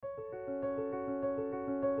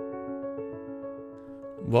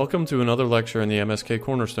Welcome to another lecture in the MSK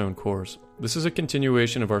Cornerstone course. This is a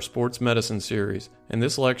continuation of our sports medicine series. In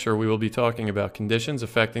this lecture, we will be talking about conditions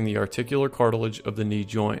affecting the articular cartilage of the knee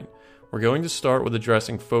joint. We're going to start with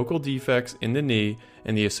addressing focal defects in the knee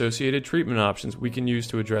and the associated treatment options we can use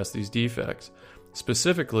to address these defects.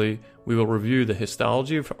 Specifically, we will review the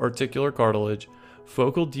histology of articular cartilage,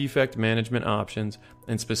 focal defect management options,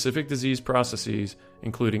 and specific disease processes,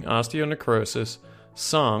 including osteonecrosis,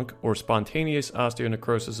 SONC, or spontaneous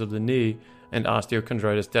osteonecrosis of the knee, and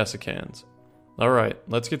osteochondritis dissecans. Alright,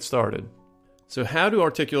 let's get started. So how do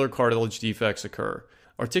articular cartilage defects occur?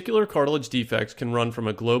 Articular cartilage defects can run from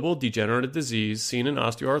a global degenerative disease seen in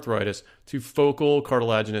osteoarthritis to focal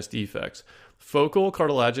cartilaginous defects. Focal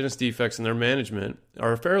cartilaginous defects and their management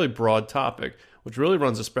are a fairly broad topic, which really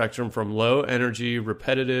runs a spectrum from low energy,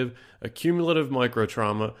 repetitive, accumulative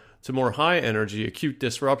microtrauma to more high energy, acute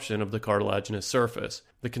disruption of the cartilaginous surface.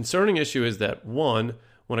 The concerning issue is that 1.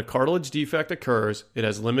 When a cartilage defect occurs, it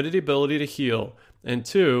has limited ability to heal, and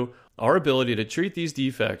 2. Our ability to treat these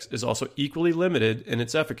defects is also equally limited in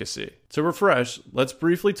its efficacy. To refresh, let's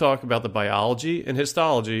briefly talk about the biology and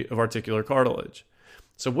histology of articular cartilage.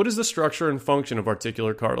 So what is the structure and function of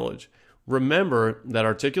articular cartilage? Remember that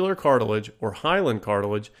articular cartilage, or hyaline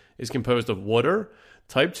cartilage, is composed of water,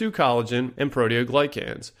 type 2 collagen, and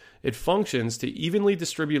proteoglycans. It functions to evenly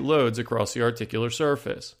distribute loads across the articular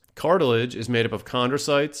surface. Cartilage is made up of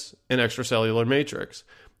chondrocytes and extracellular matrix.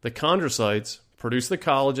 The chondrocytes produce the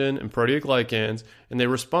collagen and proteoglycans, and they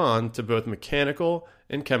respond to both mechanical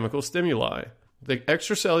and chemical stimuli. The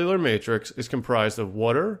extracellular matrix is comprised of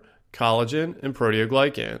water, collagen, and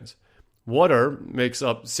proteoglycans. Water makes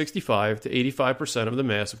up 65 to 85% of the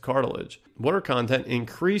mass of cartilage. Water content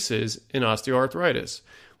increases in osteoarthritis.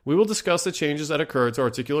 We will discuss the changes that occur to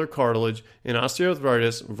articular cartilage in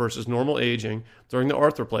osteoarthritis versus normal aging during the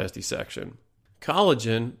arthroplasty section.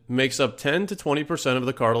 Collagen makes up 10 to 20% of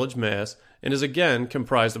the cartilage mass and is again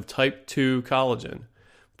comprised of type 2 collagen.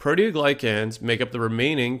 Proteoglycans make up the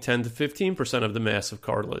remaining 10 to 15% of the mass of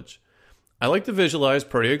cartilage. I like to visualize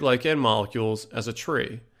proteoglycan molecules as a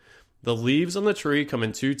tree. The leaves on the tree come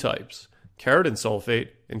in two types, keratin sulfate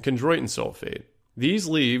and chondroitin sulfate. These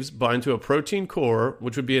leaves bind to a protein core,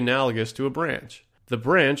 which would be analogous to a branch. The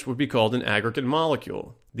branch would be called an aggregate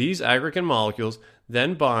molecule. These aggregate molecules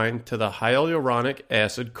then bind to the hyaluronic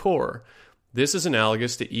acid core. This is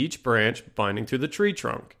analogous to each branch binding to the tree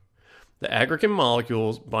trunk. The aggregate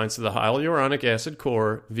molecules binds to the hyaluronic acid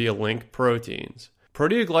core via link proteins.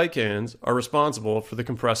 Proteoglycans are responsible for the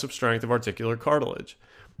compressive strength of articular cartilage.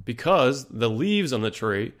 Because the leaves on the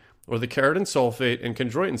tree, or the keratin sulfate and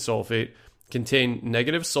chondroitin sulfate, contain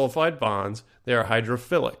negative sulfide bonds, they are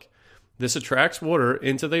hydrophilic. This attracts water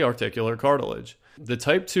into the articular cartilage. The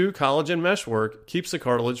type 2 collagen meshwork keeps the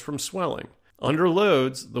cartilage from swelling. Under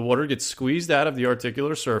loads, the water gets squeezed out of the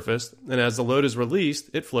articular surface, and as the load is released,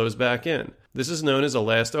 it flows back in. This is known as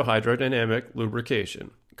elastohydrodynamic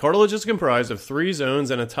lubrication. Cartilage is comprised of 3 zones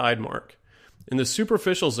and a tide mark. In the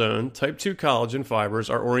superficial zone, type 2 collagen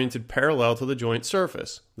fibers are oriented parallel to the joint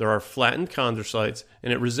surface. There are flattened chondrocytes,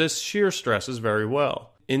 and it resists shear stresses very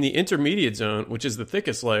well. In the intermediate zone, which is the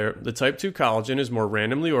thickest layer, the type 2 collagen is more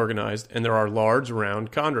randomly organized, and there are large,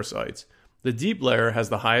 round chondrocytes. The deep layer has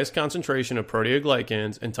the highest concentration of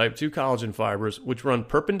proteoglycans and type 2 collagen fibers, which run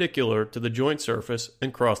perpendicular to the joint surface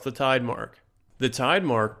and cross the tide mark. The tide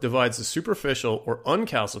mark divides the superficial or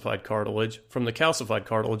uncalcified cartilage from the calcified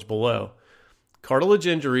cartilage below. Cartilage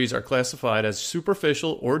injuries are classified as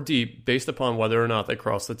superficial or deep based upon whether or not they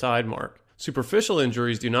cross the tide mark. Superficial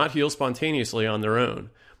injuries do not heal spontaneously on their own.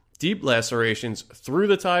 Deep lacerations through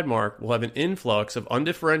the tide mark will have an influx of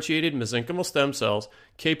undifferentiated mesenchymal stem cells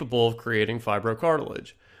capable of creating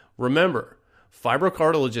fibrocartilage. Remember,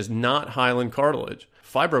 fibrocartilage is not hyaline cartilage.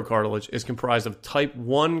 Fibrocartilage is comprised of type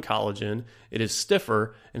 1 collagen. It is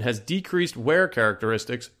stiffer and has decreased wear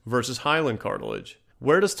characteristics versus hyaline cartilage.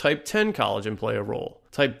 Where does type 10 collagen play a role?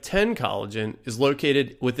 Type 10 collagen is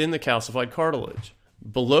located within the calcified cartilage.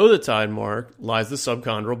 Below the tide mark lies the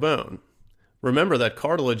subchondral bone. Remember that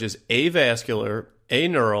cartilage is avascular,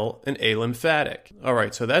 aneural, and alymphatic.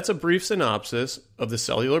 Alright, so that's a brief synopsis of the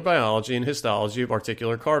cellular biology and histology of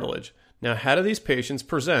articular cartilage. Now, how do these patients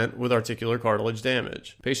present with articular cartilage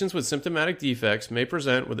damage? Patients with symptomatic defects may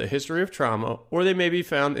present with a history of trauma, or they may be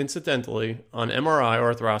found incidentally on MRI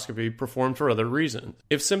or arthroscopy performed for other reasons.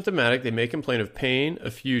 If symptomatic, they may complain of pain,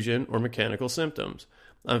 effusion, or mechanical symptoms.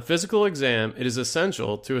 On physical exam, it is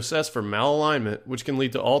essential to assess for malalignment, which can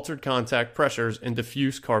lead to altered contact pressures and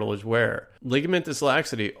diffuse cartilage wear. Ligamentous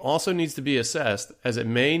laxity also needs to be assessed, as it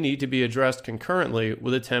may need to be addressed concurrently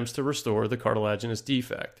with attempts to restore the cartilaginous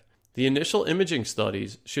defect. The initial imaging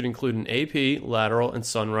studies should include an AP, lateral, and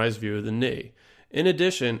sunrise view of the knee. In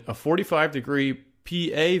addition, a 45-degree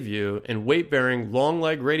PA view and weight-bearing long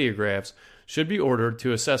leg radiographs should be ordered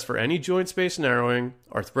to assess for any joint space narrowing,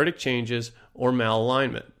 arthritic changes, or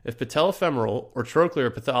malalignment. If patellofemoral or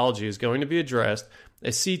trochlear pathology is going to be addressed,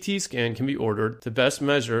 a CT scan can be ordered to best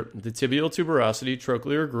measure the tibial tuberosity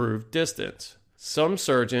trochlear groove distance. Some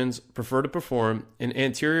surgeons prefer to perform an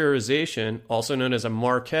anteriorization, also known as a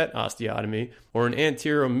Marquette osteotomy, or an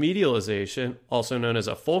anteromedialization, also known as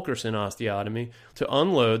a Fulkerson osteotomy, to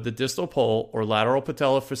unload the distal pole or lateral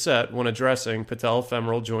patellar facet when addressing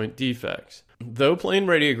patellofemoral joint defects. Though plain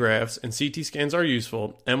radiographs and CT scans are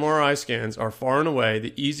useful, MRI scans are far and away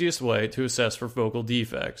the easiest way to assess for focal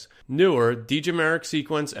defects. Newer degemerik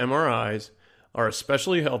sequence MRIs are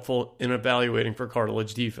especially helpful in evaluating for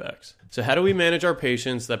cartilage defects. So how do we manage our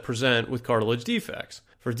patients that present with cartilage defects?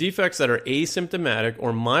 For defects that are asymptomatic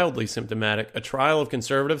or mildly symptomatic, a trial of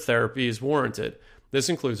conservative therapy is warranted. This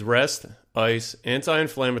includes rest, ice,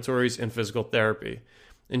 anti-inflammatories, and physical therapy.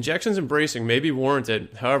 Injections and bracing may be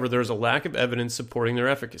warranted, however, there is a lack of evidence supporting their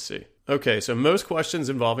efficacy. Okay, so most questions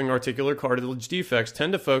involving articular cartilage defects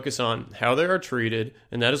tend to focus on how they are treated,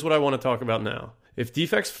 and that is what I want to talk about now. If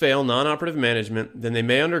defects fail non-operative management, then they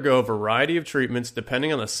may undergo a variety of treatments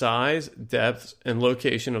depending on the size, depth, and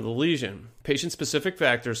location of the lesion. Patient-specific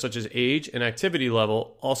factors such as age and activity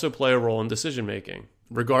level also play a role in decision-making.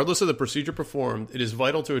 Regardless of the procedure performed, it is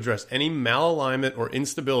vital to address any malalignment or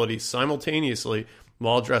instability simultaneously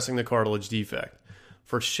while addressing the cartilage defect.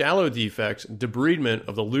 For shallow defects, debridement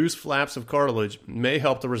of the loose flaps of cartilage may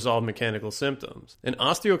help to resolve mechanical symptoms. An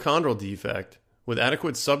osteochondral defect with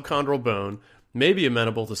adequate subchondral bone may be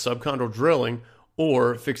amenable to subchondral drilling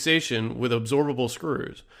or fixation with absorbable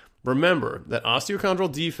screws. Remember that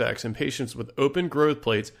osteochondral defects in patients with open growth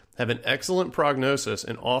plates have an excellent prognosis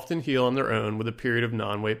and often heal on their own with a period of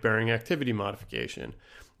non-weight-bearing activity modification.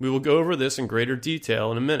 We will go over this in greater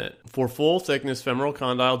detail in a minute. For full-thickness femoral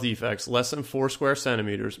condyle defects less than 4 square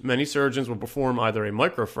centimeters, many surgeons will perform either a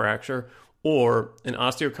microfracture or an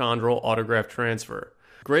osteochondral autograft transfer.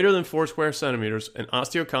 Greater than 4 square centimeters, an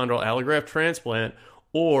osteochondral allograft transplant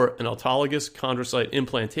or an autologous chondrocyte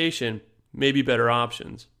implantation may be better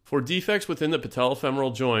options. For defects within the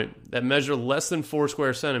patellofemoral joint that measure less than 4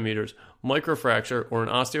 square centimeters, microfracture or an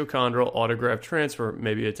osteochondral autograft transfer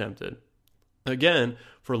may be attempted. Again,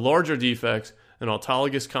 for larger defects, an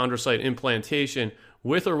autologous chondrocyte implantation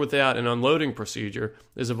with or without an unloading procedure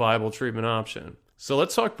is a viable treatment option. So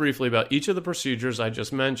let's talk briefly about each of the procedures I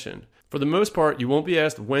just mentioned. For the most part, you won't be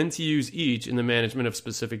asked when to use each in the management of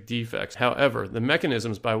specific defects. However, the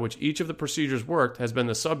mechanisms by which each of the procedures worked has been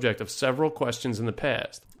the subject of several questions in the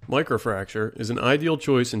past. Microfracture is an ideal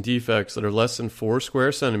choice in defects that are less than 4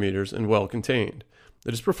 square centimeters and well contained.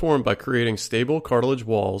 It is performed by creating stable cartilage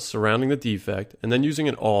walls surrounding the defect and then using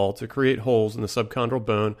an awl to create holes in the subchondral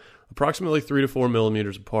bone approximately 3 to 4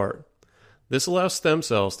 millimeters apart. This allows stem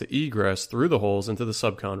cells to egress through the holes into the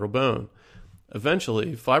subchondral bone.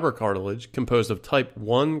 Eventually, fibrocartilage, composed of type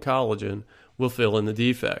 1 collagen, will fill in the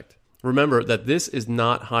defect. Remember that this is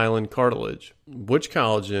not hyaline cartilage. Which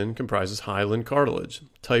collagen comprises hyaline cartilage?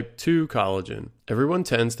 Type 2 collagen. Everyone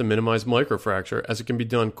tends to minimize microfracture as it can be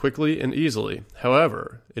done quickly and easily.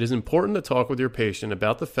 However, it is important to talk with your patient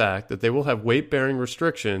about the fact that they will have weight-bearing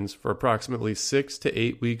restrictions for approximately 6 to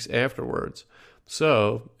 8 weeks afterwards.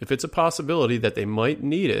 So, if it's a possibility that they might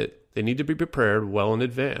need it, they need to be prepared well in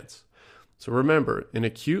advance. So remember, in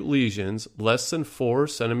acute lesions less than 4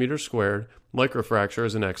 centimeters squared, microfracture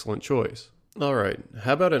is an excellent choice. Alright,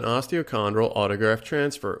 how about an osteochondral autograft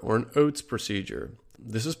transfer, or an OATS procedure?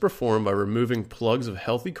 This is performed by removing plugs of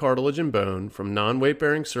healthy cartilage and bone from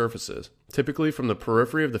non-weight-bearing surfaces, typically from the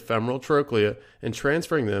periphery of the femoral trochlea, and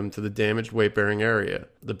transferring them to the damaged weight-bearing area.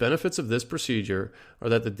 The benefits of this procedure are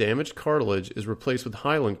that the damaged cartilage is replaced with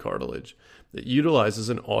hyaline cartilage that utilizes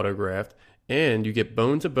an autograft, and you get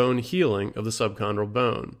bone-to-bone healing of the subchondral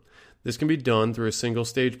bone. This can be done through a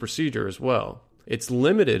single-stage procedure as well. It's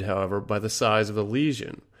limited, however, by the size of the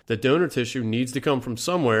lesion. The donor tissue needs to come from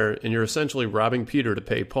somewhere, and you're essentially robbing Peter to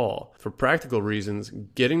pay Paul. For practical reasons,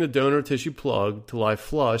 getting the donor tissue plug to lie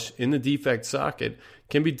flush in the defect socket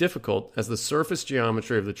can be difficult as the surface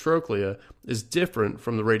geometry of the trochlea is different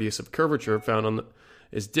from the radius of curvature found on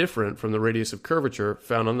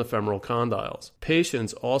the femoral condyles.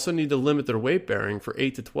 Patients also need to limit their weight bearing for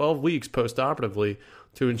 8 to 12 weeks postoperatively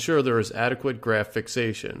to ensure there is adequate graft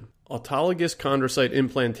fixation. Autologous chondrocyte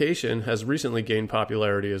implantation has recently gained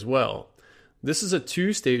popularity as well. This is a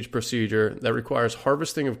 2-stage procedure that requires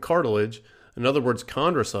harvesting of cartilage, in other words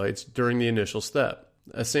chondrocytes, during the initial step.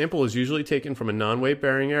 A sample is usually taken from a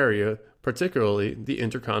non-weight-bearing area, particularly the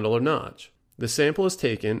intercondylar notch. The sample is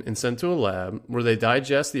taken and sent to a lab where they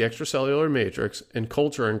digest the extracellular matrix and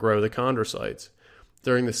culture and grow the chondrocytes.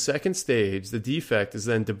 During the second stage, the defect is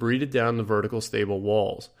then debrided down the vertical stable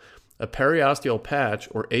walls. A periosteal patch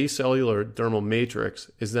or acellular dermal matrix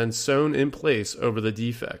is then sewn in place over the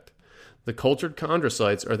defect. The cultured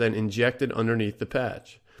chondrocytes are then injected underneath the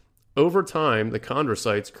patch. Over time, the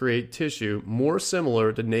chondrocytes create tissue more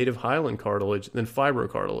similar to native hyaline cartilage than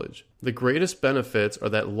fibrocartilage. The greatest benefits are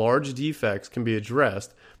that large defects can be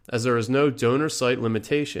addressed as there is no donor site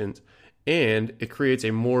limitations, and it creates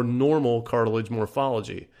a more normal cartilage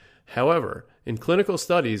morphology. However, in clinical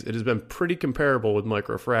studies, it has been pretty comparable with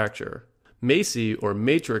microfracture. MACI, or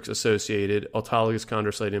matrix-associated autologous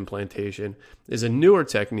chondrocyte implantation, is a newer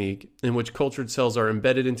technique in which cultured cells are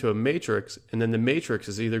embedded into a matrix, and then the matrix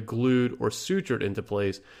is either glued or sutured into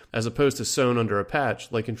place, as opposed to sewn under a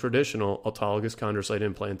patch like in traditional autologous chondrocyte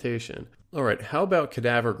implantation. Alright, how about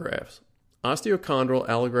cadaver grafts? Osteochondral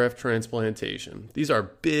allograft transplantation. These are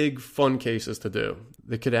big, fun cases to do.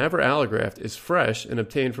 The cadaver allograft is fresh and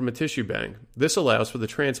obtained from a tissue bank. This allows for the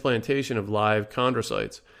transplantation of live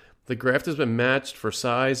chondrocytes. The graft has been matched for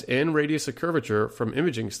size and radius of curvature from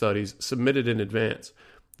imaging studies submitted in advance.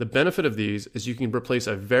 The benefit of these is you can replace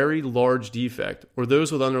a very large defect or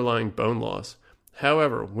those with underlying bone loss.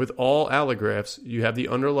 However, with all allografts, you have the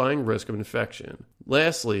underlying risk of infection.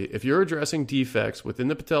 Lastly, if you're addressing defects within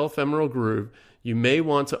the patellofemoral groove, you may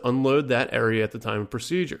want to unload that area at the time of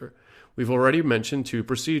procedure. We've already mentioned two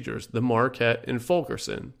procedures, the Marquette and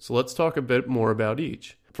Fulkerson, so let's talk a bit more about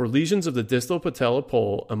each. For lesions of the distal patella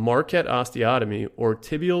pole, a Marquette osteotomy or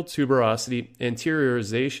tibial tuberosity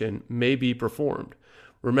anteriorization may be performed.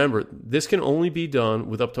 Remember, this can only be done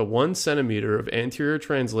with up to 1 centimeter of anterior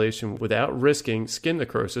translation without risking skin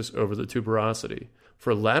necrosis over the tuberosity.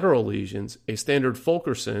 For lateral lesions, a standard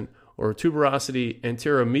Fulkerson or tuberosity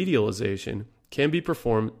anteromedialization can be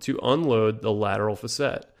performed to unload the lateral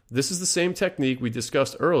facet. This is the same technique we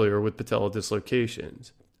discussed earlier with patella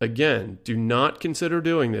dislocations. Again, do not consider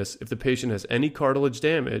doing this if the patient has any cartilage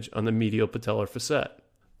damage on the medial patellar facet.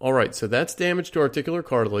 Alright, so that's damage to articular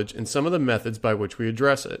cartilage and some of the methods by which we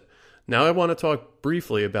address it. Now I want to talk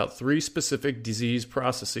briefly about 3 specific disease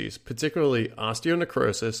processes, particularly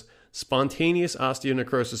osteonecrosis, spontaneous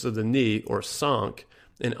osteonecrosis of the knee, or SONC,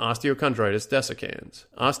 and osteochondritis dissecans.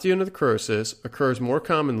 Osteonecrosis occurs more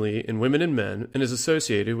commonly in women and men and is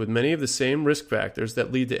associated with many of the same risk factors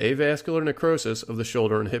that lead to avascular necrosis of the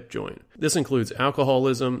shoulder and hip joint. This includes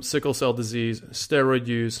alcoholism, sickle cell disease, steroid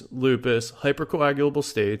use, lupus, hypercoagulable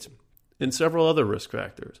states, and several other risk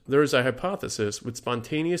factors. There is a hypothesis with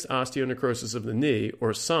spontaneous osteonecrosis of the knee,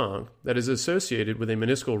 or SONC, that is associated with a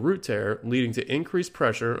meniscal root tear leading to increased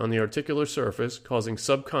pressure on the articular surface, causing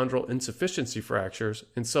subchondral insufficiency fractures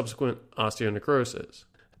and subsequent osteonecrosis.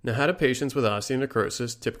 Now, how do patients with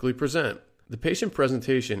osteonecrosis typically present? The patient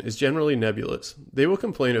presentation is generally nebulous. They will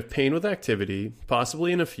complain of pain with activity,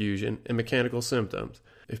 possibly an effusion, and mechanical symptoms.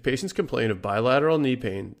 If patients complain of bilateral knee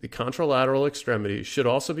pain, the contralateral extremity should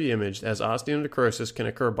also be imaged, as osteonecrosis can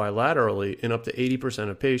occur bilaterally in up to 80%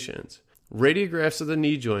 of patients. Radiographs of the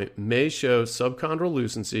knee joint may show subchondral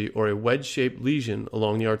lucency or a wedge-shaped lesion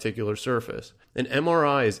along the articular surface. An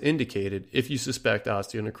MRI is indicated if you suspect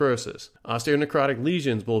osteonecrosis. Osteonecrotic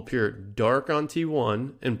lesions will appear dark on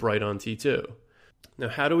T1 and bright on T2. Now,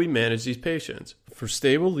 how do we manage these patients? For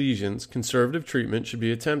stable lesions, conservative treatment should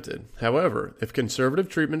be attempted. However, if conservative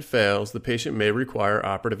treatment fails, the patient may require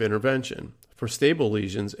operative intervention. For stable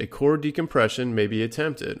lesions, a core decompression may be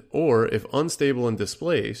attempted, or if unstable and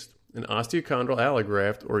displaced, an osteochondral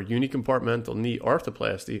allograft or unicompartmental knee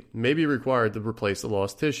arthroplasty may be required to replace the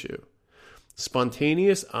lost tissue.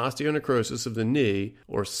 Spontaneous osteonecrosis of the knee,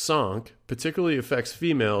 or SONC, particularly affects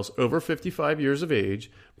females over 55 years of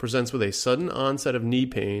age, presents with a sudden onset of knee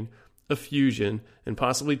pain, effusion, and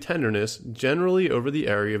possibly tenderness, generally over the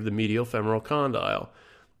area of the medial femoral condyle.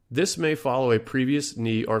 This may follow a previous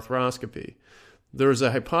knee arthroscopy. There is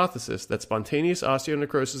a hypothesis that spontaneous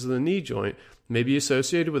osteonecrosis of the knee joint may be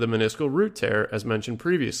associated with a meniscal root tear, as mentioned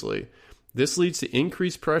previously. This leads to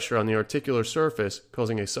increased pressure on the articular surface,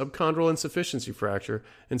 causing a subchondral insufficiency fracture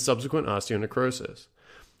and subsequent osteonecrosis.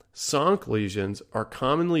 SONC lesions are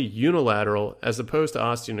commonly unilateral as opposed to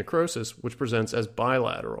osteonecrosis, which presents as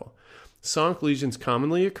bilateral. SONC lesions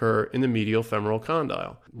commonly occur in the medial femoral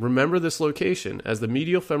condyle. Remember this location, as the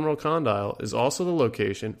medial femoral condyle is also the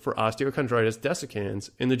location for osteochondritis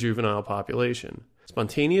dissecans in the juvenile population.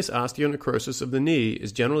 Spontaneous osteonecrosis of the knee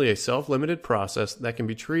is generally a self-limited process that can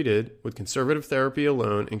be treated with conservative therapy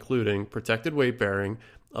alone, including protected weight bearing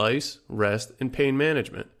ice, rest, and pain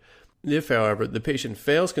management. If, however, the patient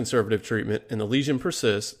fails conservative treatment and the lesion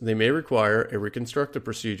persists, they may require a reconstructive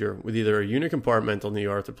procedure with either a unicompartmental knee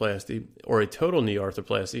arthroplasty or a total knee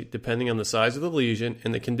arthroplasty, depending on the size of the lesion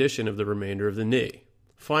and the condition of the remainder of the knee.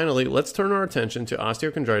 Finally, let's turn our attention to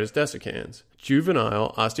osteochondritis dissecans.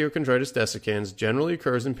 Juvenile osteochondritis dissecans generally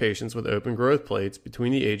occurs in patients with open growth plates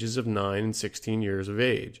between the ages of 9 and 16 years of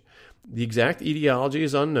age. The exact etiology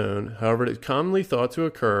is unknown, however, it is commonly thought to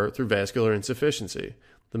occur through vascular insufficiency.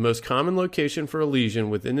 The most common location for a lesion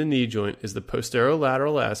within the knee joint is the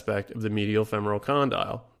posterolateral aspect of the medial femoral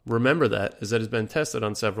condyle. Remember that, as it has been tested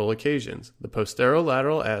on several occasions, the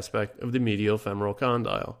posterolateral aspect of the medial femoral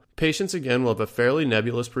condyle. Patients again will have a fairly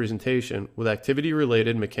nebulous presentation with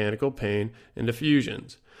activity-related mechanical pain and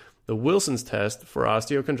effusions. The Wilson's test for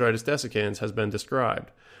osteochondritis dissecans has been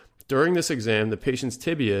described. During this exam, the patient's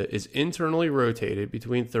tibia is internally rotated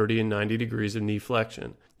between 30 and 90 degrees of knee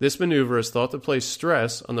flexion. This maneuver is thought to place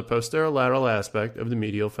stress on the posterolateral aspect of the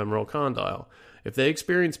medial femoral condyle. If they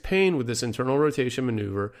experience pain with this internal rotation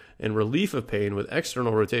maneuver and relief of pain with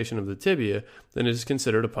external rotation of the tibia, then it is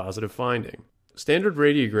considered a positive finding. Standard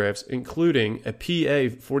radiographs, including a PA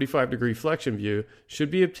 45-degree flexion view, should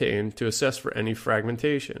be obtained to assess for any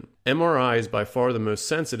fragmentation. MRI is by far the most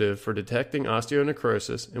sensitive for detecting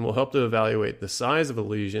osteonecrosis and will help to evaluate the size of the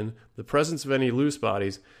lesion, the presence of any loose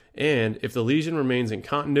bodies, and if the lesion remains in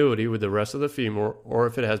continuity with the rest of the femur or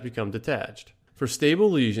if it has become detached. For stable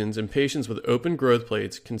lesions in patients with open growth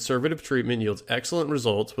plates, conservative treatment yields excellent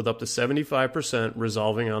results with up to 75%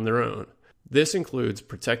 resolving on their own. This includes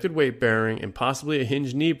protected weight bearing and possibly a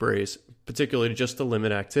hinged knee brace, particularly just to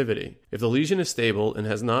limit activity. If the lesion is stable and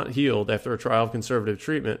has not healed after a trial of conservative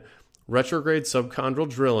treatment, retrograde subchondral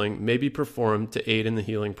drilling may be performed to aid in the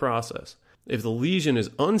healing process. If the lesion is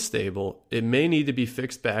unstable, it may need to be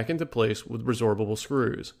fixed back into place with resorbable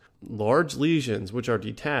screws. Large lesions which are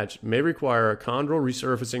detached may require a chondral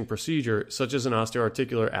resurfacing procedure such as an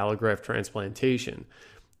osteoarticular allograft transplantation.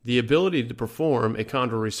 The ability to perform a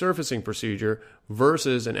chondral resurfacing procedure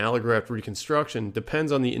versus an allograft reconstruction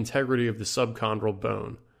depends on the integrity of the subchondral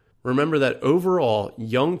bone. Remember that overall,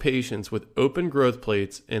 young patients with open growth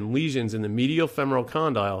plates and lesions in the medial femoral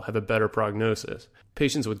condyle have a better prognosis.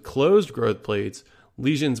 Patients with closed growth plates,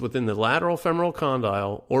 lesions within the lateral femoral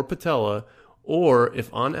condyle or patella, or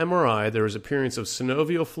if on MRI there is appearance of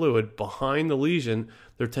synovial fluid behind the lesion,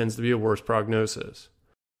 there tends to be a worse prognosis.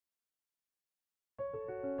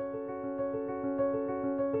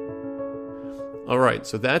 Alright,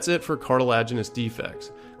 so that's it for cartilaginous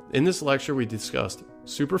defects. In this lecture we discussed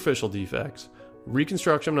superficial defects,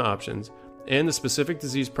 reconstruction options, and the specific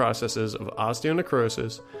disease processes of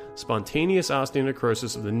osteonecrosis, spontaneous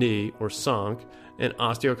osteonecrosis of the knee or SONC, and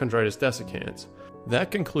osteochondritis dissecans.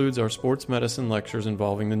 That concludes our sports medicine lectures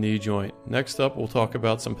involving the knee joint. Next up we'll talk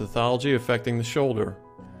about some pathology affecting the shoulder.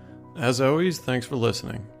 As always, thanks for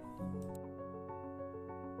listening.